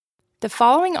The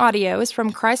following audio is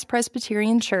from Christ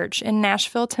Presbyterian Church in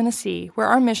Nashville, Tennessee, where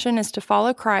our mission is to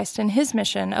follow Christ in his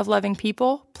mission of loving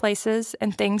people, places,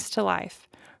 and things to life.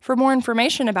 For more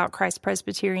information about Christ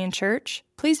Presbyterian Church,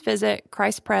 please visit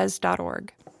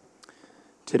christpres.org.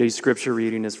 Today's scripture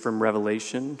reading is from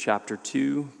Revelation chapter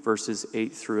 2, verses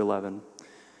 8 through 11.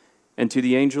 And to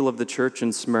the angel of the church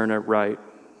in Smyrna write,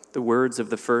 the words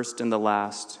of the first and the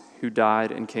last, who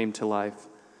died and came to life.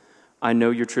 I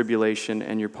know your tribulation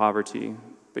and your poverty,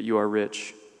 but you are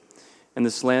rich, and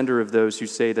the slander of those who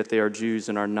say that they are Jews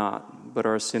and are not, but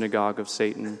are a synagogue of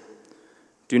Satan.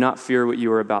 Do not fear what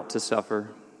you are about to suffer.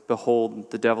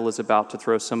 Behold, the devil is about to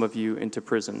throw some of you into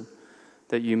prison,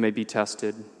 that you may be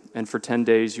tested, and for 10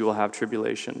 days you will have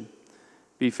tribulation.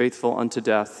 Be faithful unto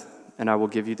death, and I will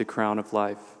give you the crown of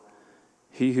life.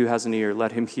 He who has an ear,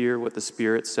 let him hear what the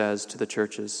Spirit says to the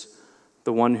churches.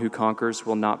 The one who conquers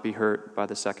will not be hurt by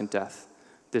the second death.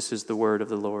 This is the word of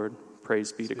the Lord.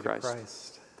 Praise be to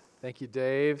Christ. Thank you,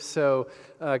 Dave. So,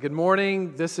 good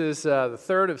morning. This is the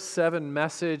third of 7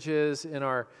 messages in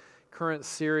our current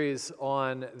series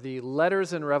on the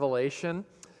letters in Revelation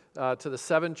to the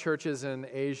 7 churches in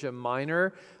Asia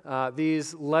Minor.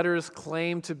 These letters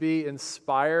claim to be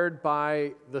inspired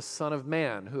by the Son of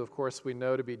Man, who, of course, we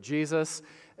know to be Jesus.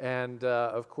 And,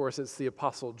 of course, it's the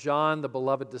Apostle John, the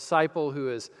beloved disciple, who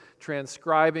is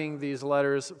transcribing these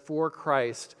letters for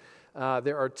Christ.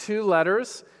 There are 2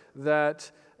 letters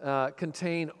that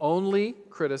contain only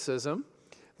criticism.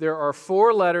 There are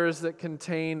 4 letters that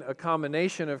contain a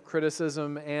combination of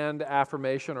criticism and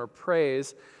affirmation or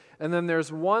praise. And then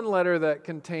there's 1 letter that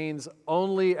contains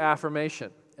only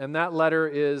affirmation. And that letter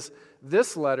is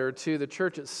this letter to the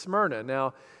church at Smyrna.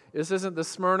 Now, this isn't the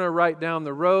Smyrna right down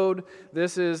the road.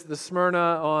 This is the Smyrna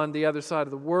on the other side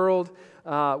of the world,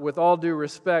 with all due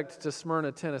respect to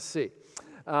Smyrna, Tennessee.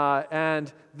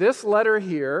 And this letter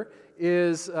here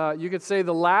is, you could say,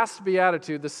 the last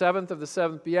beatitude, the 7th of the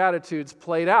 7 beatitudes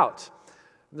played out.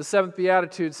 The 7th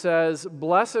beatitude says,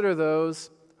 "Blessed are those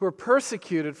who are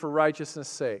persecuted for righteousness'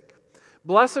 sake.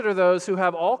 Blessed are those who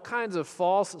have all kinds of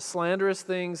false, slanderous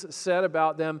things said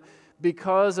about them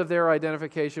because of their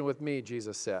identification with me,"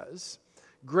 Jesus says.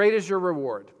 "Great is your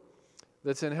reward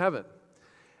that's in heaven."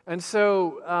 And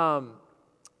so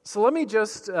let me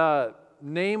just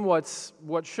name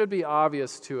what should be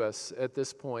obvious to us at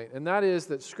this point, and that is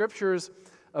that scriptures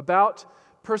about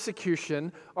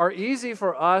persecution are easy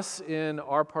for us in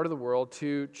our part of the world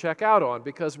to check out on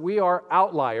because we are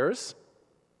outliers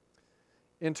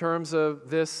in terms of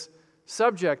this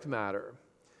subject matter.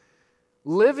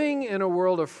 Living in a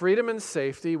world of freedom and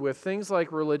safety with things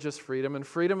like religious freedom and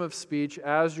freedom of speech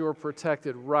as your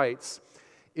protected rights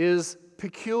is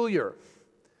peculiar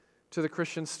to the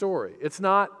Christian story. It's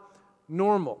not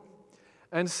normal.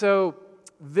 And so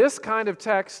this kind of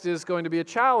text is going to be a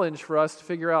challenge for us to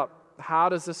figure out how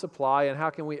does this apply and how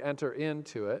can we enter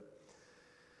into it.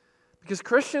 Because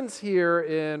Christians here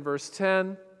in verse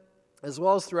 10, as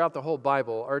well as throughout the whole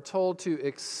Bible, are told to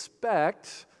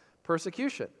expect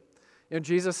persecution. You know,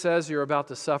 Jesus says you're about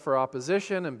to suffer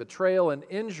opposition and betrayal and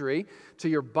injury to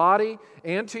your body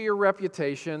and to your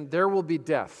reputation. There will be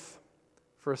death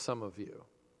for some of you.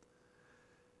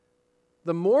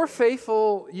 The more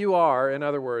faithful you are, in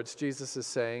other words, Jesus is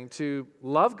saying, to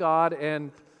love God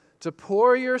and to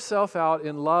pour yourself out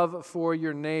in love for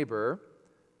your neighbor,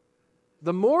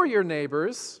 the more your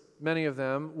neighbors, many of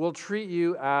them, will treat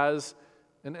you as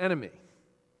an enemy.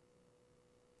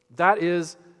 That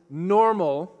is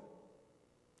normal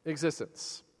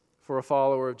existence for a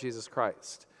follower of Jesus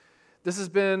Christ. This has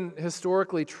been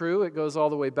historically true. It goes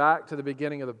all the way back to the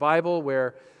beginning of the Bible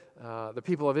where the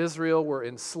people of Israel were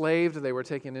enslaved. They were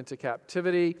taken into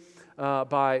captivity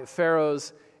by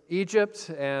Pharaoh's Egypt,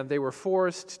 and they were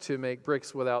forced to make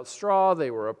bricks without straw.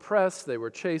 They were oppressed. They were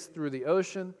chased through the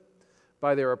ocean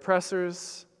by their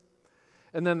oppressors.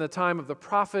 And then the time of the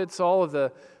prophets, all of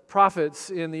the prophets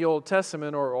in the Old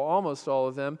Testament, or almost all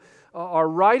of them, are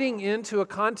writing into a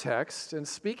context and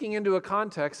speaking into a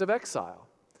context of exile.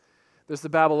 There's the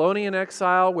Babylonian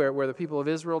exile where the people of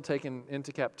Israel taken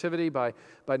into captivity by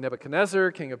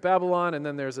Nebuchadnezzar, king of Babylon, and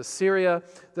then there's Assyria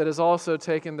that has also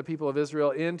taken the people of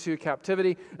Israel into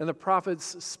captivity, and the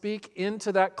prophets speak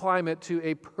into that climate to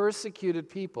a persecuted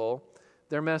people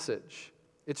their message.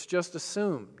 It's just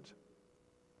assumed.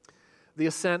 The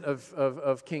ascent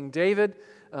of King David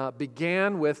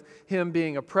began with him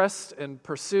being oppressed and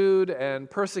pursued and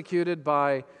persecuted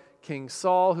by King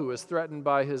Saul, who was threatened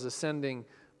by his ascending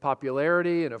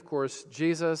popularity. And of course,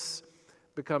 Jesus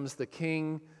becomes the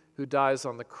king who dies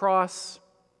on the cross,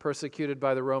 persecuted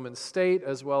by the Roman state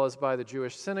as well as by the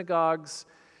Jewish synagogues.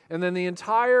 And then the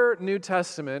entire New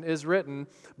Testament is written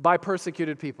by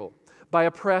persecuted people, by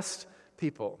oppressed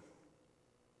people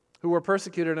who were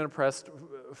persecuted and oppressed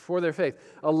for their faith.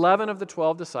 11 of the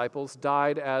 12 disciples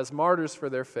died as martyrs for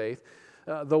their faith.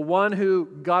 The one who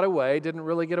got away didn't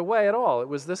really get away at all. It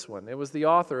was this one. It was the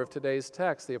author of today's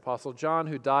text, the Apostle John,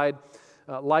 who died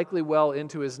likely well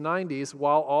into his 90s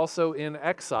while also in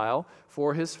exile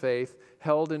for his faith,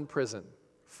 held in prison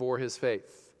for his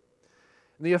faith.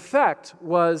 And the effect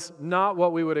was not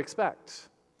what we would expect.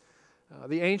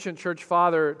 The ancient church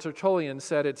father Tertullian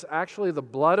said it's actually the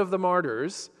blood of the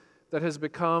martyrs that has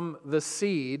become the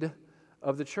seed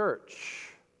of the church.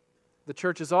 The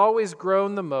church has always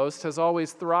grown the most, has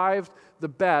always thrived the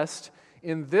best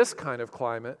in this kind of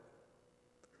climate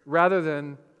rather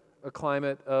than a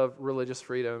climate of religious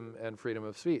freedom and freedom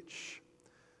of speech.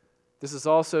 This is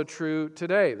also true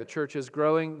today. The church is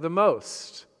growing the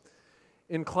most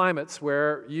in climates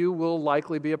where you will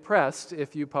likely be oppressed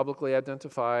if you publicly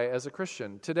identify as a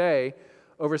Christian. Today,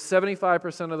 over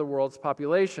 75% of the world's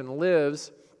population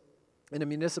lives in a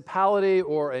municipality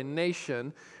or a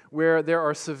nation where there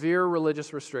are severe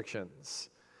religious restrictions.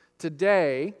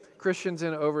 Today, Christians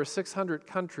in over 600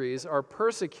 countries are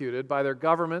persecuted by their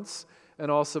governments and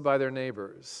also by their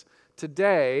neighbors.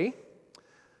 Today,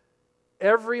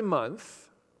 every month,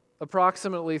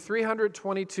 approximately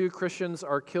 322 Christians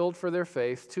are killed for their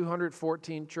faith,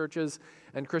 214 churches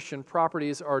and Christian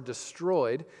properties are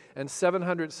destroyed, and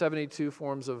 772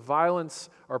 forms of violence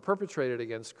are perpetrated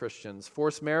against Christians.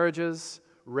 Forced marriages,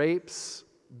 rapes,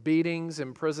 beatings,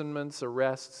 imprisonments,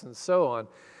 arrests, and so on.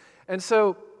 And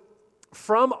so,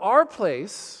 from our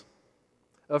place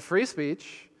of free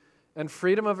speech and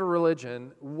freedom of a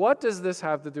religion, what does this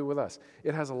have to do with us?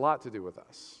 It has a lot to do with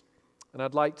us. And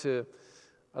I'd like to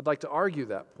argue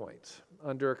that point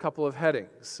under a couple of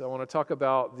headings. I want to talk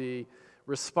about the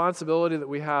responsibility that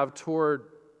we have toward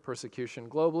persecution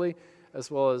globally, as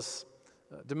well as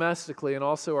domestically, and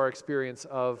also our experience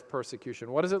of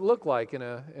persecution. What does it look like in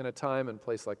a time and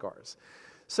place like ours?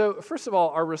 So, first of all,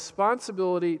 our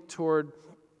responsibility toward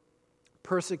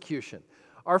persecution.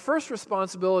 Our first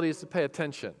responsibility is to pay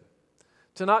attention,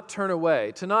 to not turn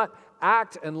away, to not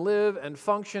act and live and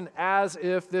function as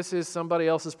if this is somebody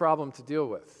else's problem to deal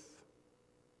with.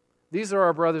 These are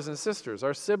our brothers and sisters,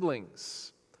 our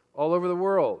siblings, all over the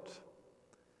world.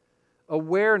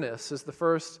 Awareness is the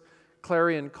first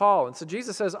clarion call. And so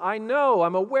Jesus says, I know,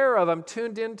 I'm aware of, I'm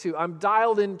tuned into, I'm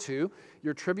dialed into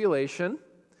your tribulation,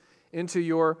 into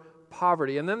your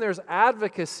poverty. And then there's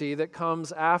advocacy that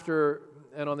comes after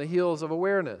and on the heels of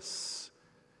awareness.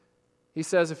 He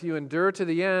says, if you endure to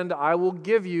the end, I will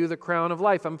give you the crown of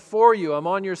life. I'm for you, I'm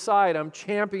on your side, I'm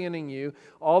championing you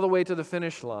all the way to the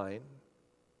finish line.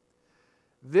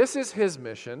 This is his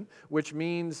mission, which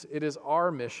means it is our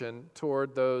mission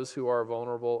toward those who are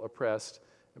vulnerable, oppressed,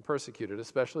 and persecuted,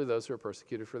 especially those who are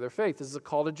persecuted for their faith. This is a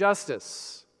call to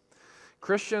justice.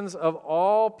 Christians of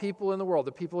all people in the world,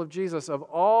 the people of Jesus, of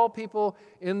all people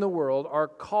in the world, are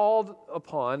called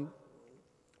upon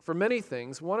for many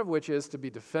things, one of which is to be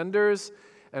defenders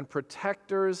and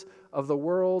protectors of the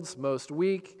world's most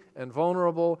weak and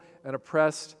vulnerable and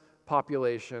oppressed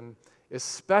population,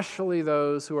 especially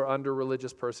those who are under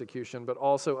religious persecution, but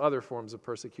also other forms of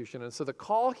persecution. And so the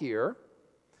call here,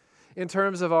 in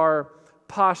terms of our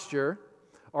posture,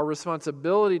 our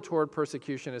responsibility toward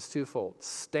persecution is twofold.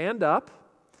 Stand up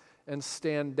and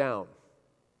stand down.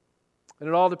 And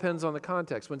it all depends on the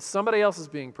context. When somebody else is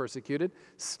being persecuted,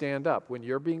 stand up. When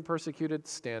you're being persecuted,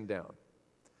 stand down.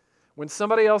 When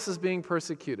somebody else is being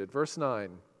persecuted, verse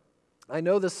 9, I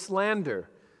know the slander,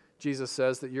 Jesus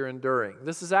says, that you're enduring.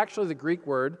 This is actually the Greek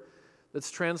word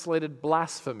that's translated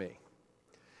blasphemy.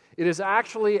 It is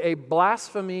actually a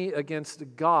blasphemy against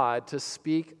God to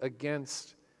speak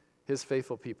against his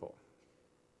faithful people.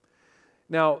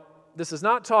 Now, this is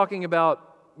not talking about,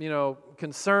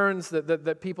 concerns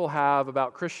that people have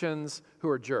about Christians who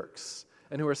are jerks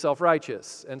and who are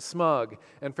self-righteous and smug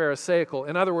and pharisaical.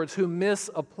 In other words, who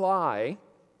misapply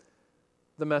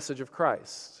the message of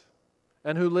Christ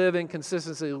and who live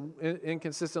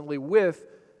inconsistently with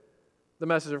the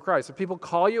message of Christ. If people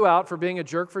call you out for being a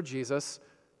jerk for Jesus,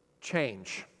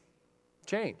 change.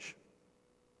 Change.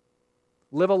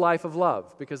 Live a life of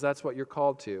love, because that's what you're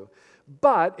called to.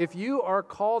 But if you are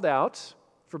called out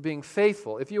for being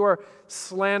faithful, if you are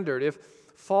slandered, if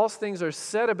false things are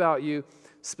said about you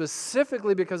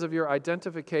specifically because of your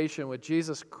identification with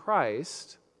Jesus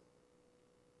Christ,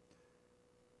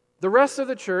 the rest of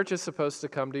the church is supposed to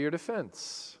come to your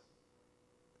defense.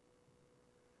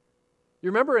 You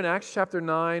remember in Acts chapter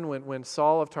 9 when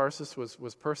Saul of Tarsus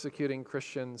was persecuting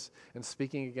Christians and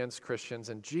speaking against Christians,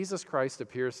 and Jesus Christ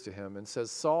appears to him and says,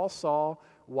 "Saul, Saul,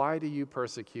 why do you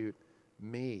persecute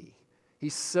me?" He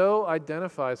so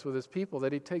identifies with his people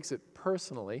that he takes it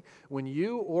personally when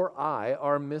you or I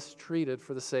are mistreated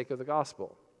for the sake of the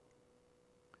gospel.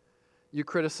 You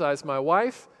criticize my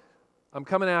wife, I'm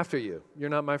coming after you. You're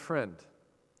not my friend.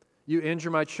 You injure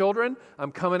my children,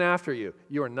 I'm coming after you.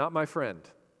 You are not my friend.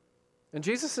 And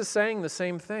Jesus is saying the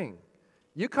same thing.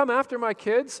 You come after my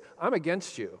kids, I'm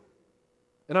against you.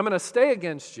 And I'm going to stay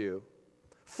against you,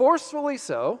 forcefully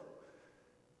so,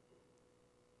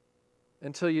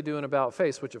 until you do an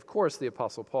about-face, which of course the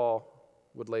Apostle Paul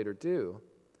would later do.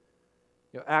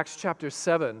 Acts chapter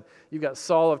 7, you've got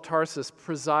Saul of Tarsus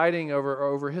presiding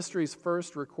over history's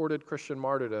first recorded Christian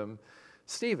martyrdom,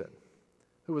 Stephen,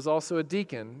 who was also a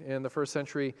deacon in the first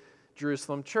century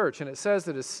Jerusalem church. And it says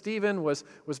that as Stephen was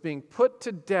being put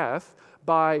to death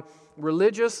by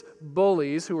religious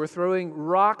bullies who were throwing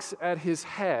rocks at his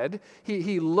head,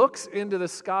 he looks into the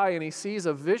sky and he sees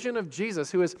a vision of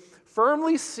Jesus who is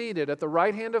firmly seated at the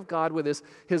right hand of God with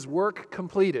his work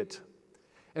completed.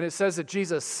 And it says that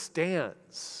Jesus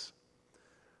stands.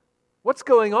 What's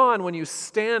going on when you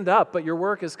stand up but your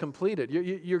work is completed?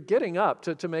 You're getting up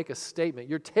to make a statement.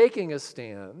 You're taking a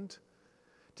stand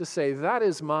to say, that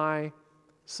is my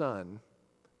son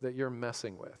that you're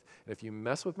messing with. And if you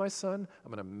mess with my son,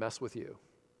 I'm going to mess with you.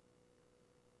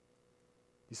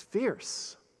 He's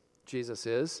fierce, Jesus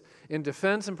is, in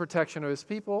defense and protection of his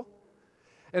people,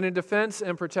 and in defense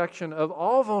and protection of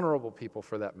all vulnerable people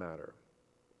for that matter.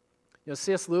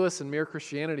 C.S. Lewis in Mere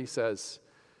Christianity says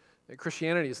that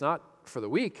Christianity is not for the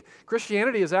weak.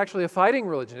 Christianity is actually a fighting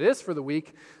religion. It is for the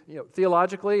weak,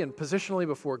 theologically and positionally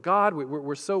before God.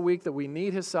 We're so weak that we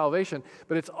need his salvation.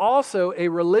 But it's also a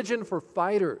religion for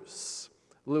fighters,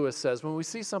 Lewis says. When we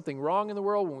see something wrong in the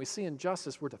world, when we see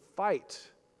injustice, we're to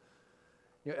fight.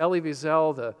 Elie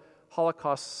Wiesel, the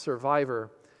Holocaust survivor,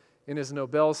 in his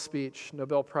Nobel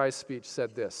Prize speech,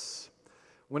 said this: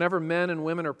 "Whenever men and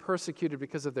women are persecuted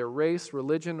because of their race,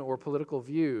 religion, or political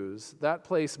views, that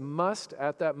place must,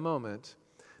 at that moment,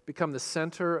 become the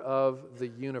center of the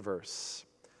universe."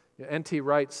 N.T.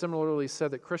 Wright similarly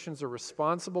said that Christians are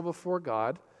responsible before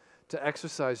God to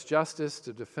exercise justice,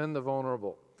 to defend the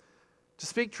vulnerable, to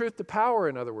speak truth to power,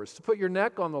 in other words, to put your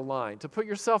neck on the line, to put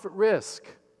yourself at risk,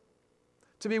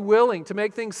 to be willing to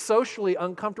make things socially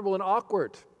uncomfortable and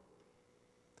awkward,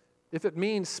 if it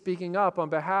means speaking up on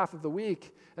behalf of the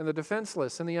weak and the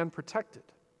defenseless and the unprotected.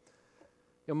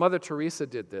 Mother Teresa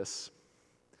did this.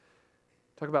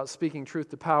 Talk about speaking truth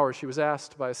to power. She was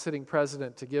asked by a sitting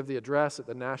president to give the address at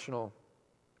the National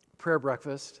Prayer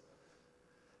Breakfast.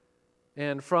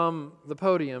 And from the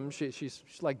podium, she's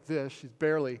like this. She's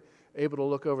barely able to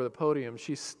look over the podium.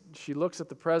 She looks at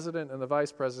the president and the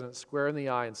vice president square in the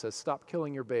eye and says, "Stop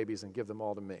killing your babies and give them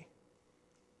all to me."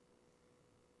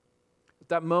 At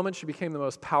that moment, she became the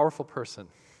most powerful person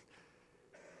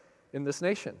in this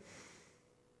nation.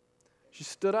 She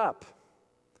stood up.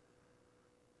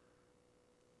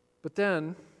 But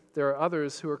then there are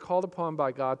others who are called upon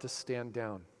by God to stand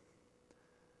down.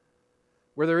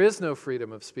 Where there is no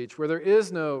freedom of speech, where there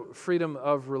is no freedom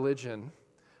of religion,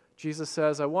 Jesus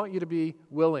says, I want you to be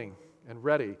willing and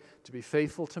ready to be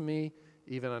faithful to me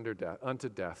even unto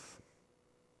death.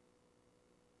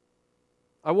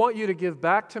 I want you to give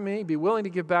back to me, be willing to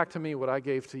give back to me what I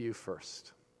gave to you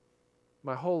first.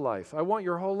 My whole life. I want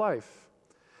your whole life.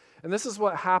 And this is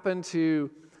what happened to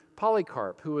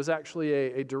Polycarp, who was actually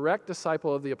a direct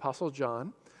disciple of the Apostle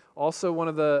John, also one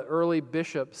of the early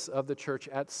bishops of the church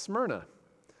at Smyrna,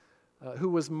 who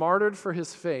was martyred for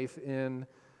his faith in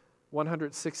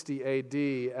 160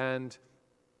 AD. And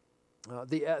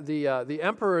the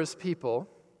emperor's people,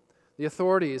 the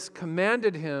authorities,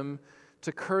 commanded him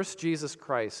to curse Jesus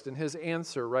Christ. And his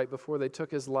answer right before they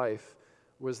took his life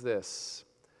was this: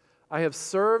 I have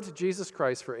served Jesus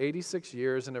Christ for 86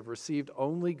 years and have received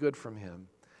only good from him.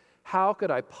 How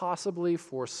could I possibly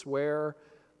forswear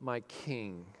my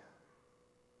king?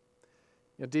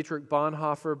 Dietrich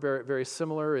Bonhoeffer, very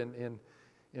similar in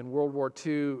World War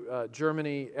II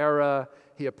Germany era,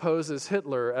 he opposes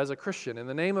Hitler as a Christian. In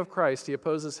the name of Christ, he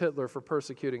opposes Hitler for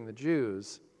persecuting the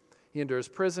Jews. He endures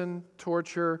prison,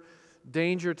 torture,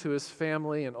 danger to his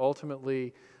family, and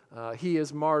ultimately he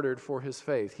is martyred for his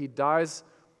faith. He dies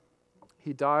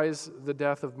the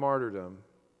death of martyrdom.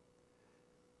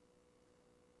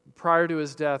 Prior to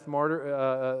his death,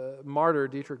 martyr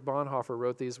Dietrich Bonhoeffer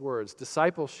wrote these words: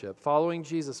 discipleship, following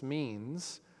Jesus,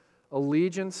 means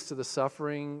allegiance to the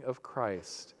suffering of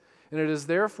Christ. And it is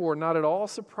therefore not at all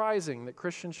surprising that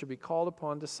Christians should be called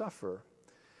upon to suffer.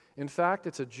 In fact,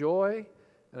 it's a joy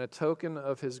and a token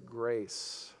of His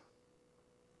grace.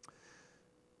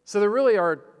 So there really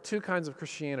are two kinds of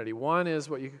Christianity. One is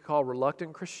what you could call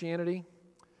reluctant Christianity.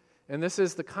 And this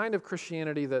is the kind of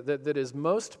Christianity that is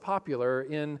most popular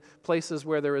in places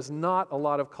where there is not a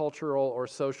lot of cultural or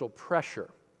social pressure.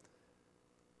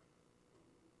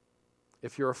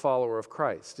 If you're a follower of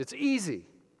Christ, it's easy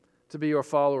to be a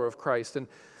follower of Christ. And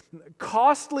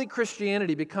costly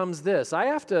Christianity becomes this: I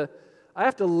have to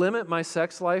limit my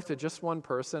sex life to just one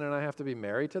person, and I have to be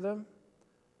married to them.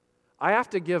 I have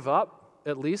to give up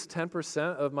at least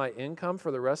 10% of my income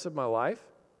for the rest of my life.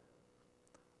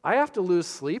 I have to lose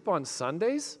sleep on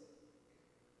Sundays.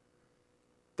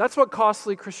 That's what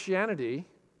costly Christianity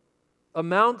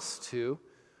amounts to,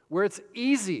 where it's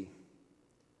easy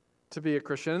to be a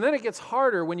Christian. And then it gets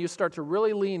harder when you start to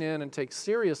really lean in and take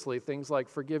seriously things like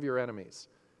forgive your enemies.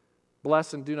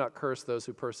 Bless and do not curse those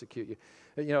who persecute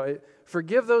you.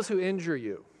 Forgive those who injure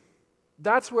you.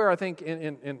 That's where I think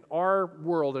in our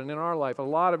world and in our life, a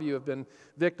lot of you have been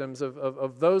victims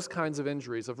of those kinds of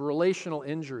injuries, of relational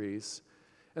injuries.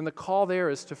 And the call there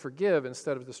is to forgive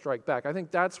instead of to strike back. I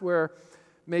think that's where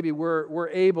maybe we're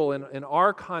able in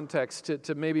our context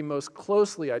to maybe most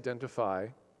closely identify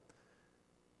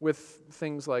with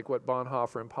things like what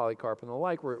Bonhoeffer and Polycarp and the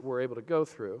like were able to go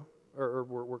through, or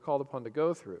were called upon to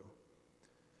go through.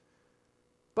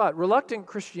 But reluctant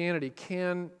Christianity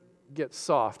can get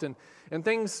soft, and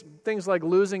things like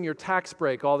losing your tax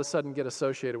break all of a sudden get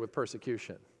associated with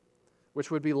persecution,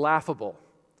 which would be laughable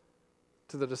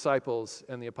to the disciples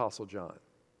and the Apostle John.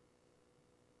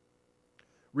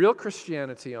 Real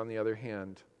Christianity, on the other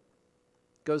hand,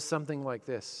 goes something like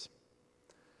this: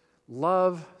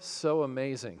 love so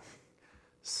amazing,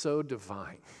 so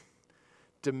divine,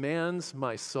 demands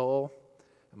my soul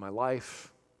and my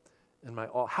life and my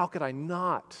all. How could I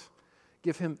not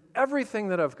give Him everything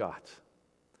that I've got?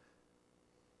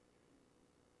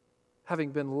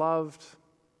 Having been loved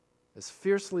as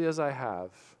fiercely as I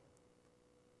have,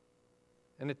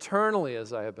 and eternally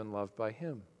as I have been loved by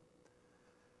Him.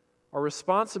 Our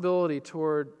responsibility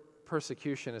toward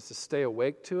persecution is to stay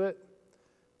awake to it,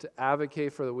 to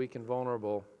advocate for the weak and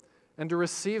vulnerable, and to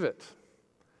receive it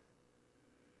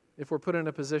if we're put in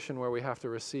a position where we have to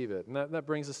receive it. And that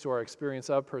brings us to our experience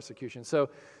of persecution. So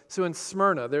in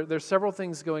Smyrna, there's several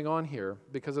things going on here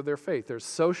because of their faith. There's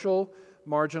social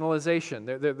marginalization.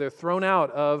 They're thrown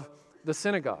out of the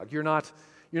synagogue. You're not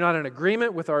in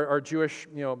agreement with our Jewish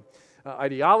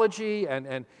ideology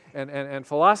and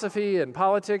philosophy and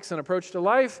politics and approach to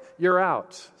life. You're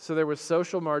out. So there was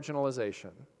social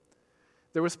marginalization.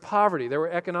 There was poverty. There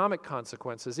were economic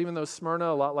consequences. Even though Smyrna,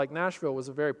 a lot like Nashville, was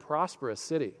a very prosperous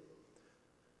city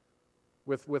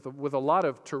with a lot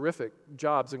of terrific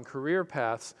jobs and career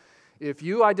paths, if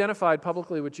you identified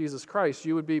publicly with Jesus Christ,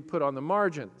 you would be put on the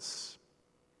margins.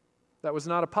 That was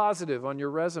not a positive on your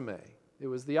resume. It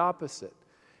was the opposite.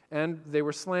 And they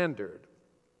were slandered.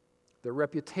 Their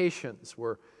reputations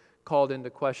were called into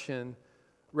question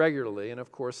regularly, and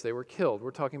of course they were killed.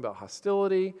 We're talking about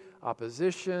hostility,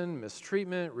 opposition,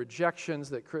 mistreatment, rejection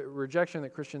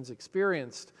that Christians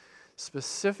experienced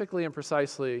specifically and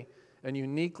precisely and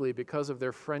uniquely because of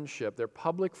their friendship, their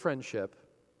public friendship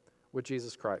with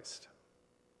Jesus Christ.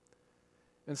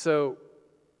 And so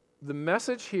the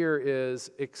message here is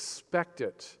expect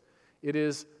it. It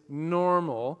is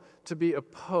normal to be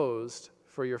opposed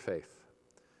for your faith.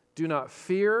 Do not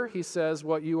fear, he says,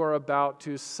 what you are about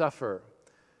to suffer.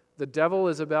 The devil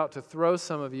is about to throw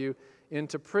some of you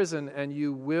into prison, and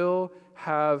you will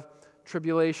have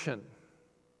tribulation.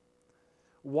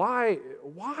 Why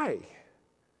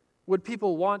would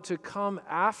people want to come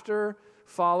after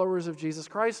followers of Jesus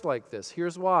Christ like this?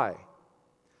 Here's why.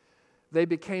 They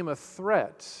became a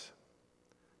threat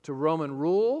to Roman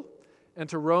rule and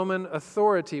to Roman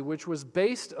authority, which was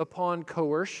based upon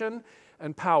coercion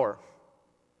and power.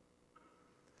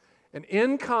 And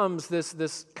in comes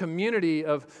this community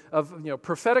of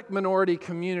prophetic minority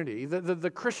community,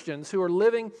 the Christians who are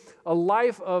living a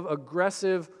life of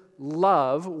aggressive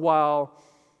love while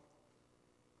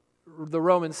the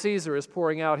Roman Caesar is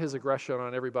pouring out his aggression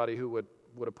on everybody who would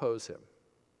oppose him.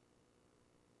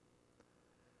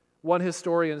 One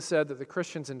historian said that the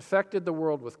Christians infected the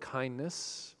world with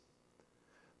kindness.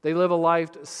 They live a life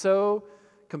so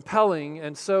compelling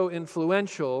and so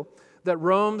influential that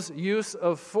Rome's use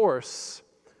of force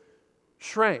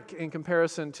shrank in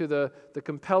comparison to the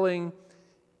compelling,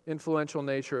 influential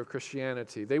nature of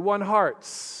Christianity. They won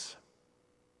hearts.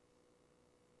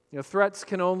 Threats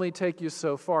can only take you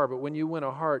so far, but when you win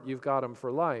a heart, you've got them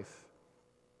for life.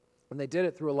 And they did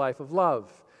it through a life of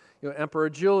love. Emperor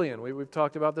Julian, we've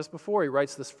talked about this before. He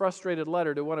writes this frustrated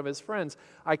letter to one of his friends.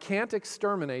 I can't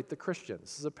exterminate the Christians.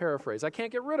 This is a paraphrase. I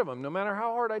can't get rid of them. No matter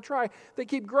how hard I try, they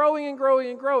keep growing and growing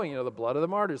and growing. The blood of the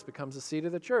martyrs becomes the seed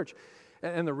of the church.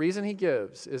 And the reason he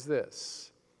gives is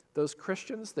this. Those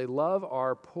Christians, they love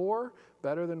our poor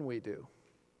better than we do.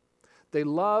 They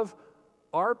love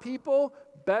our people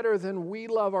better than we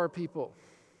love our people.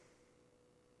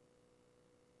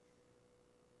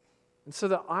 And so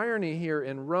the irony here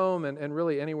in Rome and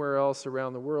really anywhere else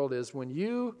around the world is when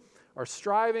you are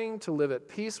striving to live at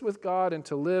peace with God and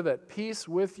to live at peace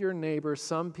with your neighbor,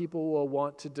 some people will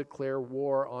want to declare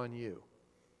war on you.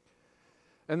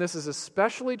 And this is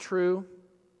especially true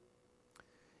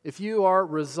if you are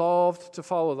resolved to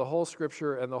follow the whole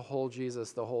Scripture and the whole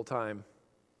Jesus the whole time.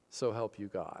 So help you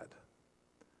God.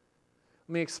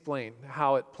 Let me explain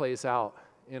how it plays out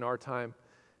in our time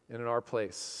and in our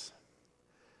place.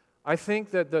 I think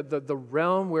that the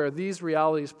realm where these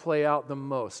realities play out the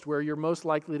most, where you're most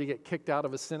likely to get kicked out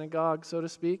of a synagogue, so to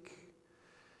speak,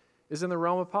 is in the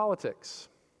realm of politics.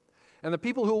 And the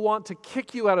people who want to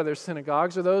kick you out of their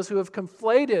synagogues are those who have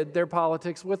conflated their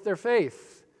politics with their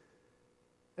faith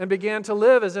and began to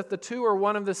live as if the two are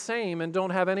one and the same and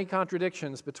don't have any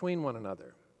contradictions between one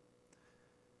another.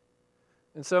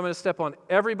 And so I'm going to step on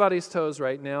everybody's toes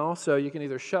right now, so you can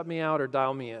either shut me out or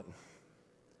dial me in.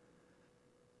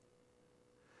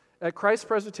 At Christ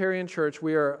Presbyterian Church,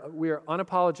 we are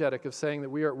unapologetic of saying that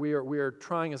we are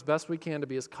trying as best we can to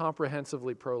be as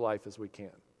comprehensively pro-life as we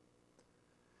can.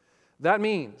 That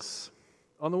means,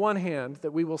 on the one hand,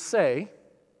 that we will say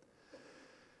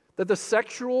that the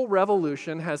sexual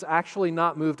revolution has actually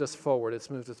not moved us forward,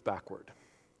 it's moved us backward.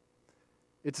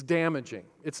 It's damaging.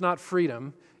 It's not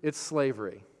freedom, it's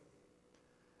slavery.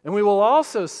 And we will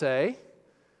also say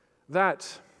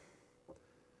that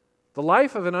the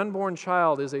life of an unborn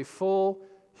child is a full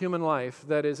human life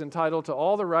that is entitled to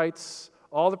all the rights,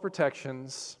 all the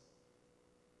protections,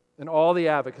 and all the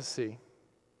advocacy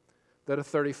that a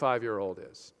 35-year-old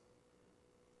is.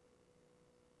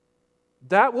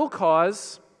 That will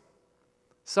cause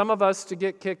some of us to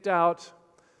get kicked out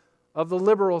of the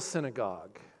liberal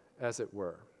synagogue, as it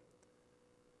were.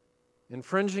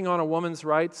 Infringing on a woman's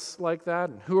rights like that,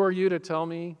 and who are you to tell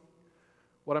me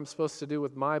what I'm supposed to do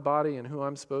with my body and who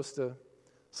I'm supposed to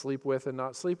sleep with and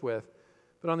not sleep with.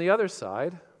 But on the other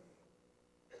side,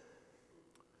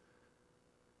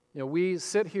 we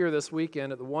sit here this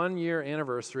weekend at the 1-year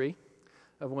anniversary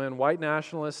of when white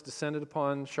nationalists descended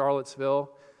upon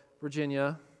Charlottesville,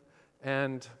 Virginia,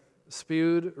 and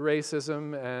spewed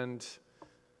racism, and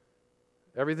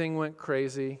everything went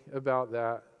crazy about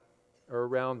that, or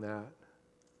around that.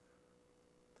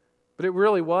 But it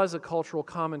really was a cultural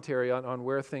commentary on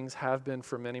where things have been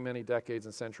for many, many decades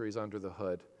and centuries under the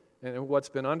hood. And what's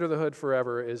been under the hood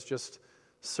forever is just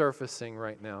surfacing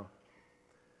right now.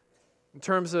 In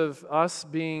terms of us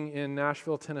being in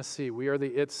Nashville, Tennessee, we are the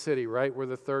it city, right? We're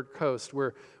the third coast.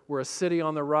 We're a city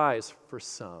on the rise for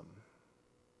some.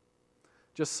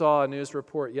 Just saw a news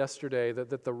report yesterday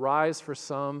that the rise for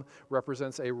some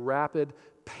represents a rapid,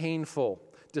 painful,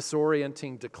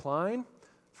 disorienting decline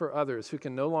for others who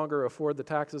can no longer afford the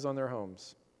taxes on their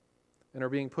homes and are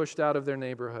being pushed out of their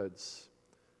neighborhoods.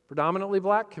 Predominantly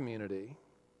black community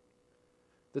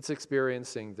that's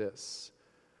experiencing this.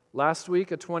 Last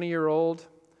week, a 20-year-old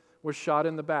was shot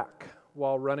in the back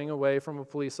while running away from a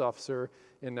police officer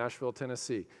in Nashville,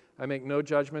 Tennessee. I make no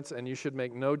judgments, and you should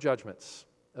make no judgments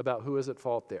about who is at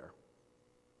fault there.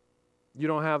 You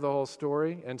don't have the whole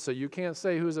story, and so you can't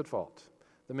say who's at fault.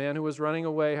 The man who was running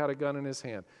away had a gun in his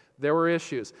hand. There were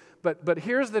issues. But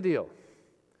here's the deal.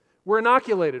 We're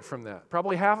inoculated from that.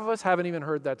 Probably half of us haven't even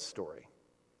heard that story.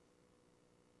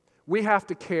 We have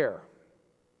to care.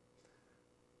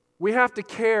 We have to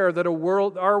care that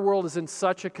our world is in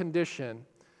such a condition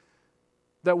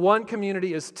that one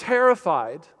community is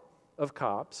terrified of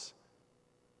cops,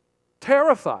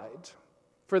 terrified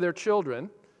for their children,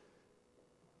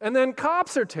 and then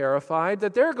cops are terrified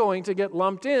that they're going to get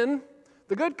lumped in,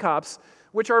 the good cops,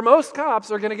 which are most cops,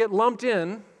 are going to get lumped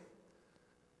in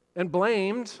and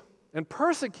blamed and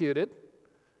persecuted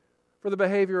for the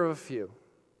behavior of a few.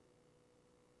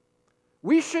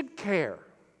 We should care.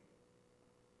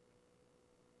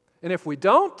 And if we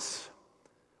don't,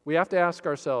 we have to ask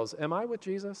ourselves, am I with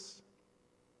Jesus?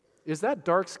 Is that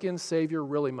dark-skinned Savior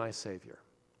really my Savior?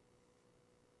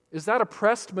 Is that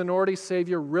oppressed minority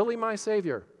Savior really my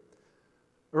Savior?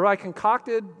 Or I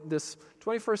concocted this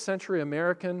 21st century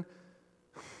American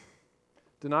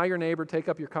deny your neighbor, take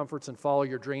up your comforts, and follow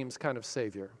your dreams kind of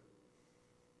Savior.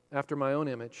 After my own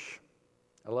image,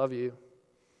 I love you.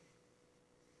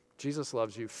 Jesus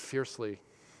loves you fiercely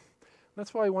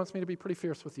That's why he wants me to be pretty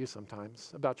fierce with you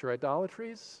sometimes about your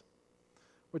idolatries,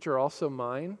 which are also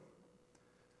mine.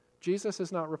 Jesus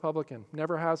is not Republican,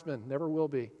 never has been, never will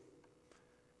be.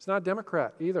 He's not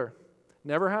Democrat either,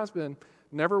 never has been,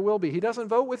 never will be. He doesn't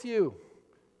vote with you.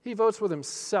 He votes with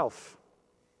himself,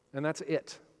 and that's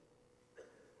it.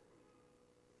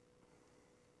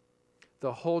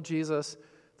 The whole Jesus,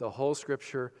 the whole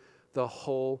Scripture, the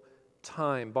whole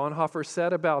time. Bonhoeffer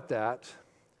said about that,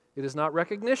 it is not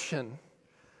recognition,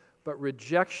 but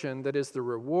rejection that is the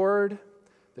reward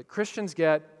that Christians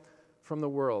get from the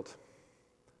world.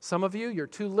 Some of you, you're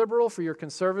too liberal for your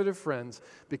conservative friends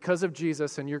because of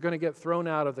Jesus, and you're going to get thrown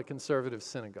out of the conservative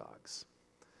synagogues.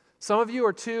 Some of you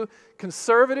are too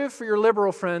conservative for your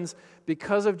liberal friends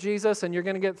because of Jesus, and you're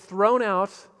going to get thrown out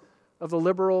of the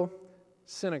liberal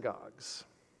synagogues.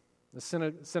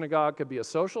 The synagogue could be a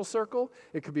social circle,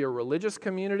 it could be a religious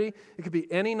community, it could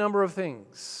be any number of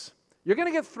things. You're going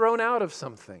to get thrown out of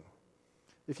something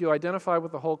if you identify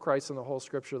with the whole Christ and the whole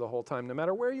Scripture the whole time, no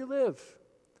matter where you live.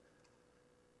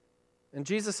 And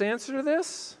Jesus' answer to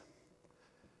this?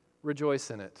 Rejoice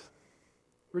in it.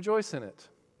 Rejoice in it.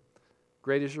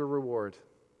 Great is your reward.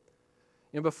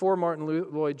 Before Martin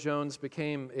Lloyd-Jones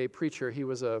became a preacher, he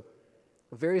was a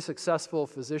very successful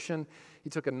physician. He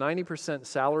took a 90%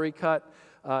 salary cut,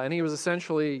 and he was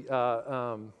essentially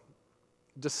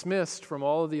dismissed from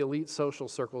all of the elite social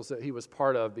circles that he was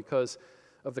part of because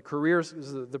of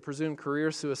the presumed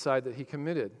career suicide that he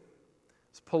committed.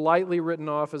 He's politely written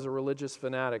off as a religious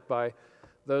fanatic by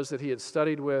those that he had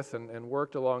studied with and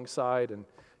worked alongside and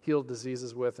healed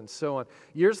diseases with and so on.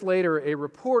 Years later, a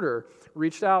reporter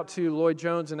reached out to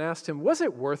Lloyd-Jones and asked him, was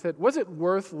it worth it? Was it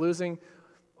worth losing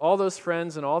all those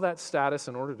friends and all that status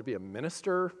in order to be a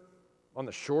minister on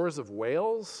the shores of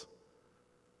Wales?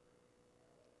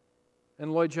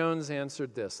 And Lloyd-Jones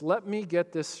answered this, let me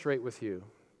get this straight with you.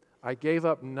 I gave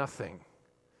up nothing,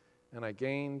 and I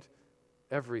gained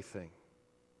everything.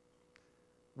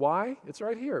 Why? It's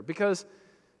right here. Because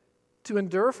to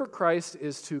endure for Christ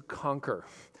is to conquer.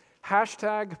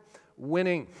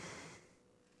 #winning.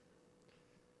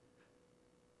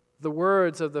 The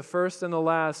words of the first and the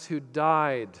last who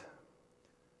died.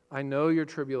 I know your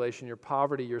tribulation, your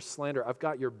poverty, your slander. I've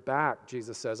got your back,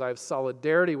 Jesus says. I have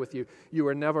solidarity with you. You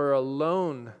are never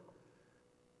alone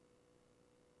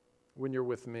when you're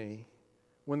with me.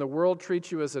 When the world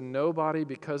treats you as a nobody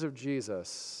because of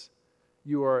Jesus,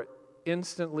 you are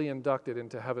instantly inducted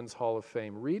into heaven's hall of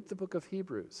fame. Read the book of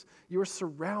Hebrews. You are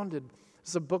surrounded. This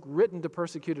is a book written to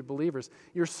persecuted believers.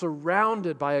 You're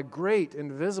surrounded by a great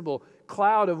invisible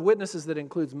cloud of witnesses that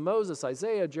includes Moses,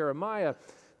 Isaiah, Jeremiah,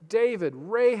 David,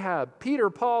 Rahab, Peter,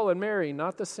 Paul, and Mary,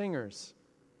 not the singers.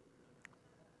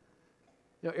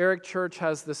 Eric Church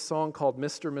has this song called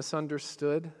Mr.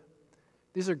 Misunderstood.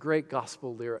 These are great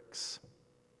gospel lyrics.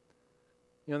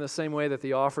 In the same way that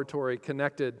the offertory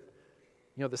connected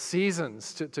the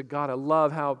seasons to God. I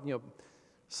love how,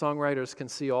 songwriters can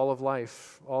see all of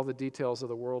life, all the details of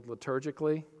the world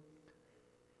liturgically.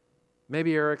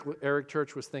 Maybe Eric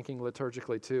Church was thinking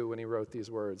liturgically too when he wrote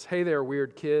these words. Hey there,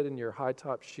 weird kid in your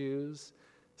high-top shoes,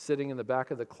 sitting in the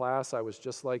back of the class, I was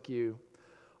just like you.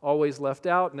 Always left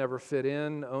out, never fit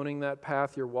in, owning that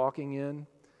path you're walking in.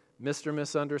 Mr.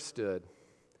 Misunderstood.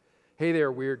 Hey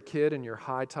there, weird kid in your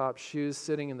high-top shoes,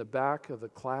 sitting in the back of the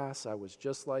class, I was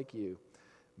just like you.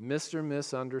 Mr.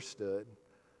 Misunderstood,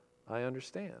 I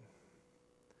understand.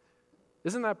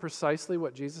 Isn't that precisely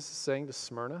what Jesus is saying to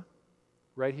Smyrna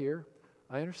right here?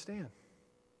 I understand.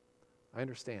 I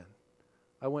understand.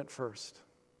 I went first.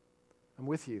 I'm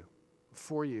with you,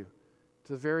 for you,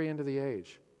 to the very end of the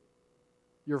age.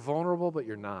 You're vulnerable, but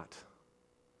you're not.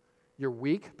 You're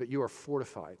weak, but you are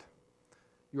fortified.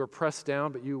 You are pressed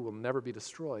down, but you will never be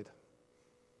destroyed.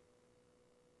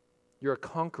 You're a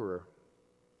conqueror.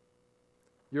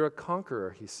 You're a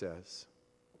conqueror, he says.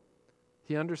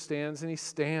 He understands and he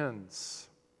stands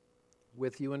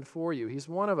with you and for you. He's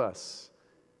one of us.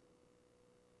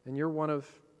 And you're one of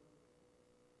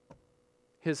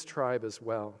his tribe as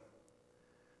well.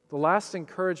 The last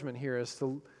encouragement here is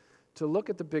to look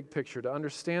at the big picture, to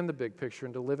understand the big picture,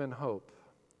 and to live in hope.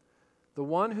 The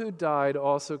one who died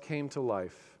also came to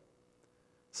life.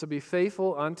 So be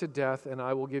faithful unto death, and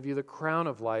I will give you the crown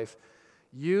of life.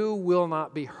 You will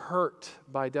not be hurt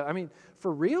by death. I mean,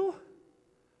 for real?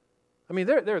 I mean,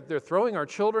 they're throwing our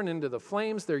children into the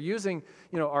flames. They're using,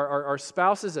 our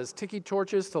spouses as tiki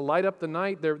torches to light up the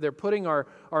night. They're putting our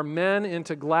men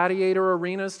into gladiator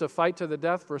arenas to fight to the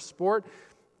death for sport.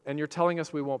 And you're telling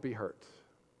us we won't be hurt.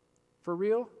 For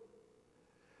real?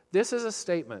 This is a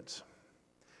statement,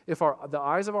 if the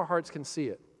eyes of our hearts can see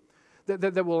it,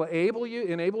 that will enable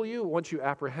you, once you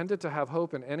apprehend it, to have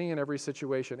hope in any and every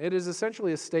situation. It is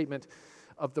essentially a statement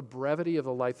of the brevity of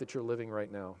the life that you're living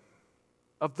right now,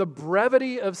 of the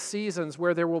brevity of seasons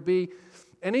where there will be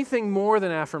anything more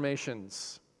than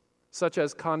affirmations, such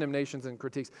as condemnations and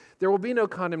critiques. There will be no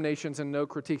condemnations and no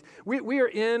critiques. We're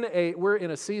in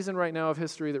a season right now of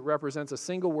history that represents a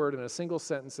single word and a single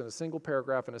sentence and a single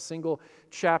paragraph and a single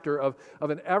chapter of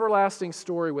an everlasting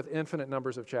story with infinite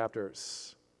numbers of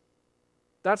chapters.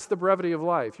 That's the brevity of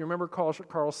life. You remember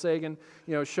Carl Sagan,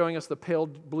 showing us the pale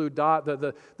blue dot,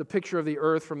 the picture of the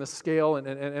earth from the scale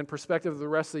and perspective of the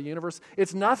rest of the universe?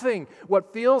 It's nothing.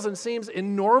 What feels and seems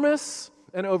enormous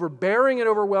and overbearing and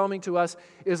overwhelming to us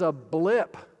is a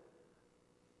blip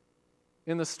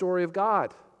in the story of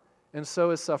God. And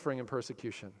so is suffering and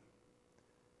persecution.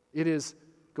 It is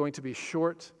going to be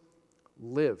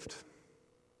short-lived.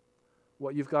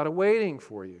 What you've got awaiting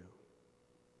for you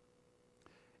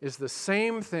is the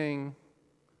same thing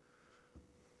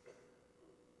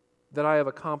that I have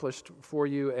accomplished for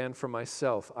you and for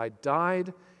myself. I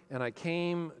died and I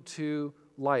came to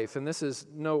life. And this is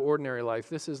no ordinary life.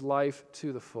 This is life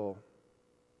to the full.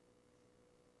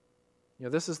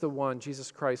 This is the one,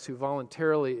 Jesus Christ, who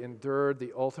voluntarily endured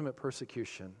the ultimate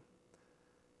persecution.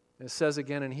 And it says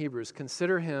again in Hebrews,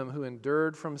 "Consider him who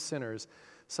endured from sinners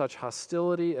such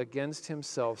hostility against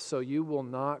himself, so you will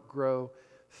not grow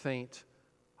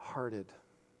faint-hearted."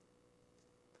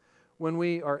 When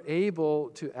we are able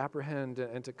to apprehend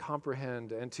and to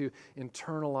comprehend and to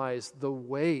internalize the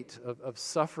weight of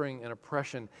suffering and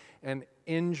oppression and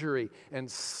injury and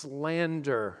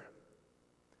slander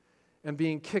and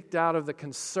being kicked out of the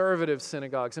conservative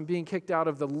synagogues and being kicked out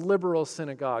of the liberal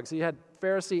synagogues. He had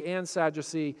Pharisee and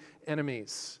Sadducee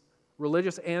enemies,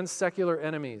 religious and secular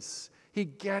enemies. He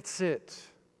gets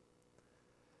it.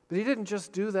 But he didn't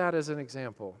just do that as an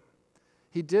example.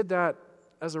 He did that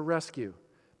as a rescue,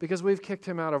 because we've kicked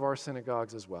him out of our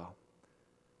synagogues as well.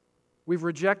 We've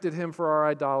rejected him for our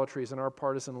idolatries and our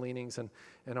partisan leanings and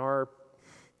our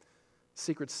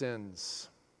secret sins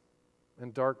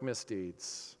and dark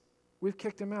misdeeds. We've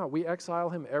kicked him out. We exile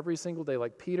him every single day.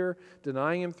 Like Peter,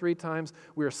 denying him 3 times,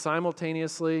 we are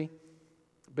simultaneously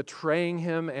betraying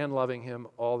him and loving him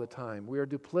all the time. We are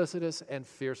duplicitous and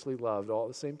fiercely loved all at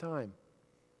the same time.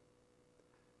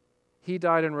 He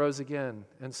died and rose again,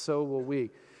 and so will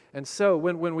we. And so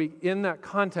when we, in that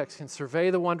context, can survey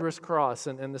the wondrous cross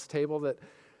and this table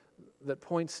that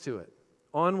points to it,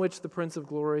 on which the Prince of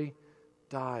Glory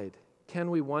died, can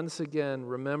we once again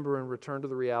remember and return to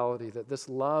the reality that this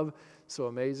love, so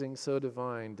amazing, so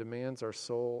divine, demands our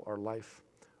soul, our life,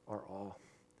 our all?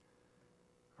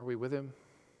 Are we with him?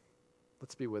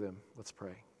 Let's be with him. Let's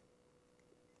pray.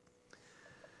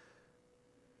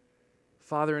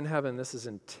 Father in heaven, this is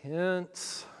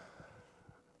intense.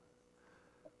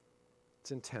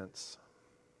 It's intense.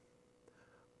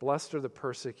 Blessed are the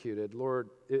persecuted. Lord,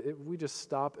 if we just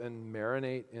stop and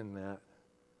marinate in that.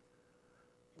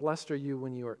 Blessed are you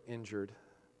when you are injured.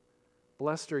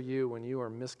 Blessed are you when you are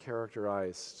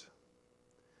mischaracterized.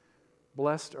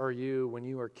 Blessed are you when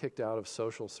you are kicked out of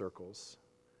social circles.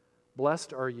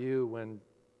 Blessed are you when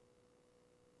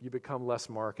you become less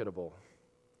marketable.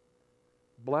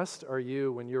 Blessed are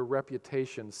you when your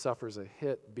reputation suffers a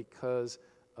hit because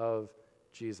of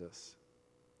Jesus.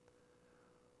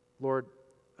 Lord,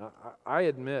 I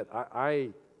admit,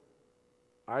 I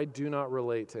do not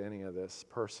relate to any of this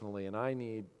personally, and I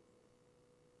need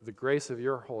the grace of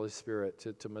your Holy Spirit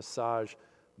to massage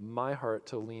my heart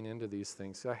to lean into these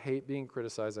things. I hate being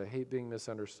criticized. I hate being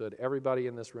misunderstood. Everybody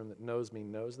in this room that knows me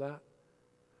knows that.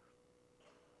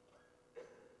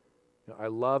 I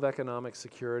love economic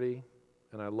security,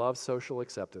 and I love social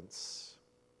acceptance.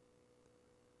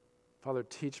 Father,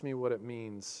 teach me what it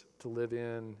means to live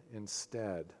in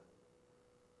instead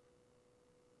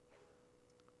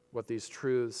what these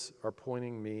truths are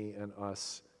pointing me and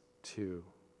us to.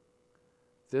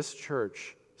 This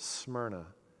church, Smyrna,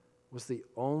 was the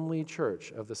only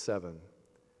church of the 7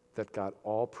 that got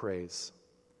all praise.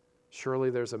 Surely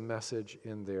there's a message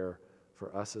in there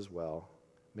for us as well.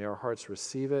 May our hearts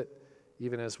receive it,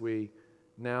 even as we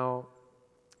now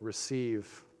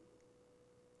receive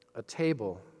a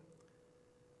table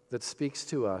that speaks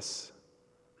to us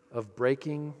of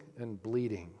breaking and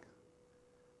bleeding,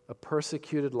 a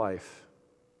persecuted life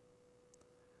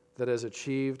that has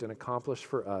achieved and accomplished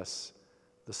for us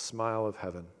the smile of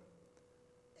heaven.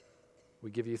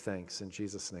 We give you thanks in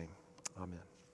Jesus' name. Amen.